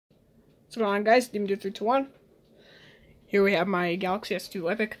What's going on, guys? Demon Dude 321. Here we have my Galaxy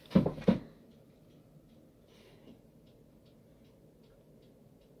S2 Epic.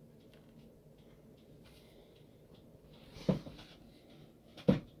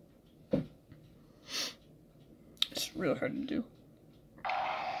 It's really hard to do.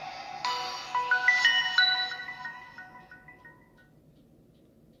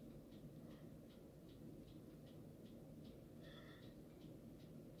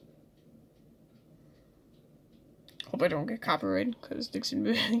 Hope I don't get copyrighted because Dixon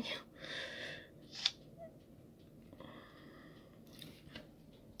video.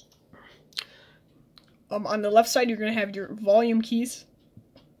 On the left side, you're going to have your volume keys.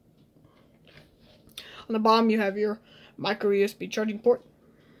 On the bottom, you have your micro USB charging port.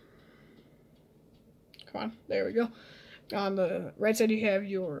 Come on, there we go. On the right side, you have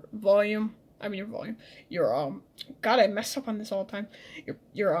your volume. God, I mess up on this all the time.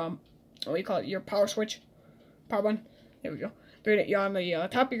 Your what do you call it? Your power switch. Power button. There we go. On the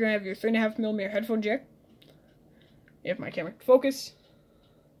top, you're going to have your 3.5mm headphone jack. If my camera can focus.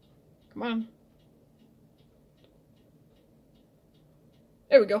 Come on.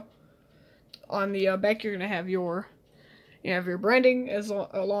 There we go. On the back, you're going to have your branding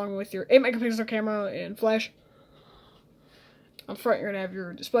along with your 8-megapixel camera and flash. On the front, you're going to have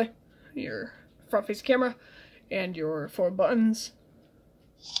your display, your front-facing camera, and your 4 buttons.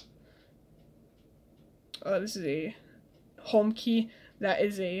 This is a home key. That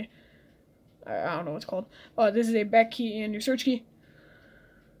is I don't know what it's called. This is a back key and your search key.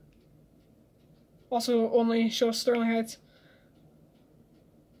 Also only shows Sterling Heights.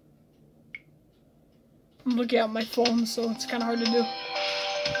 I'm looking at my phone, so it's kind of hard to do.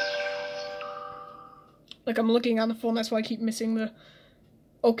 Like, I'm looking on the phone, that's why I keep missing the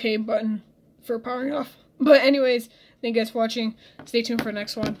OK button for powering off. But anyways, thank you guys for watching. Stay tuned for the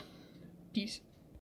next one. Peace.